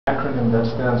Acronym that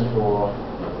stands for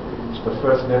the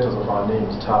first letters of our names: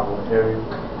 Thabo, Eric,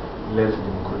 Leslie,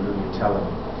 Mkhululi, Tel'm.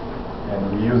 And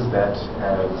we use that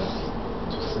as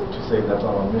to say that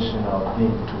our mission, our theme,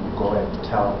 to go and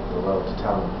tell the world, to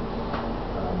tell them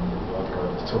what God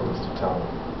has told us to tell them.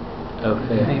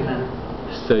 Okay. Amen.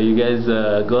 So you guys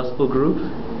a gospel group,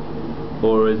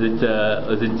 or is it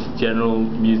general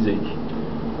music?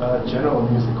 General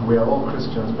music. We are all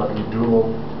Christians, but we do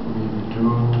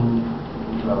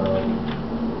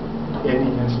any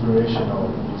inspirational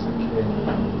music,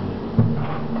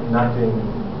 nothing,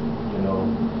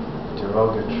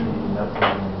 derogatory,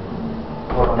 nothing.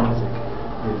 All our music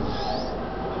is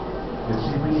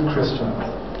Christian.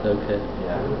 Okay.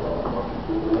 Yeah.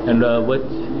 And what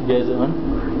you guys are on?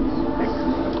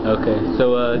 Okay. So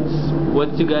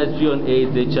what's you guys view on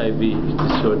AIDS, HIV?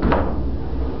 Just short.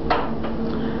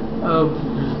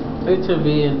 HIV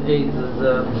and AIDS is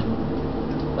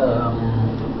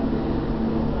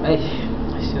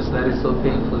it's just that it's so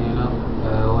painful,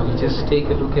 when you just take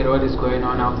a look at what is going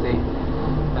on out there.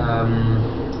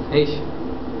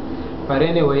 But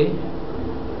anyway,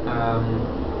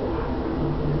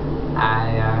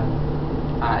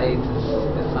 AIDS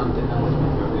is something else.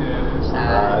 Yes,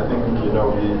 I think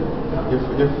if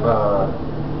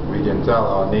we can tell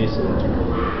our nation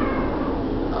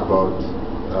about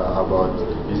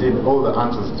you see, all the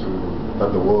answers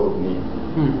that the world needs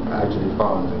are actually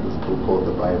found in this book called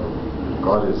the Bible.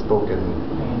 God has spoken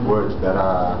words that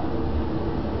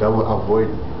will avoid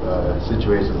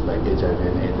situations like HIV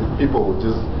and AIDS. If people would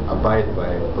just abide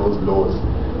by those laws,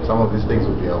 some of these things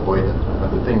would be avoided.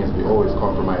 But the thing is, we always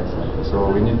compromise.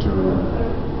 So we need to,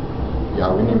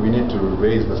 we need to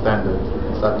raise the standard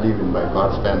and start living by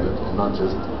God's standard and not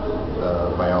just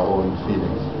by our own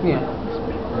feelings. Yeah.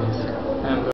 And